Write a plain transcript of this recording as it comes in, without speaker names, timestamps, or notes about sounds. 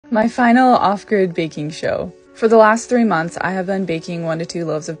My final off-grid baking show. For the last 3 months, I have been baking 1 to 2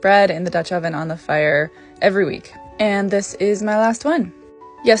 loaves of bread in the Dutch oven on the fire every week, and this is my last one.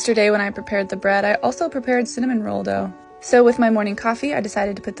 Yesterday when I prepared the bread, I also prepared cinnamon roll dough. So with my morning coffee, I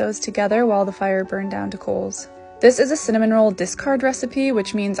decided to put those together while the fire burned down to coals. This is a cinnamon roll discard recipe,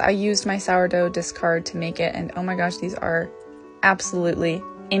 which means I used my sourdough discard to make it, and oh my gosh, these are absolutely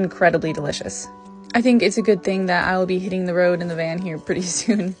incredibly delicious. I think it's a good thing that I'll be hitting the road in the van here pretty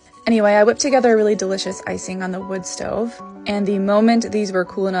soon. Anyway, I whipped together a really delicious icing on the wood stove, and the moment these were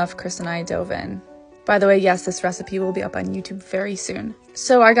cool enough, Chris and I dove in. By the way, yes, this recipe will be up on YouTube very soon.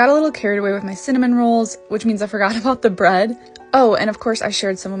 So I got a little carried away with my cinnamon rolls, which means I forgot about the bread. Oh, and of course I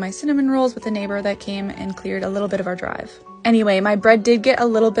shared some of my cinnamon rolls with a neighbor that came and cleared a little bit of our drive. Anyway, my bread did get a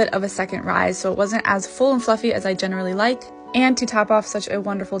little bit of a second rise, so it wasn't as full and fluffy as I generally like. And to top off such a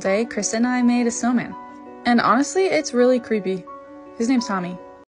wonderful day, Chris and I made a snowman. And honestly, it's really creepy. His name's Tommy.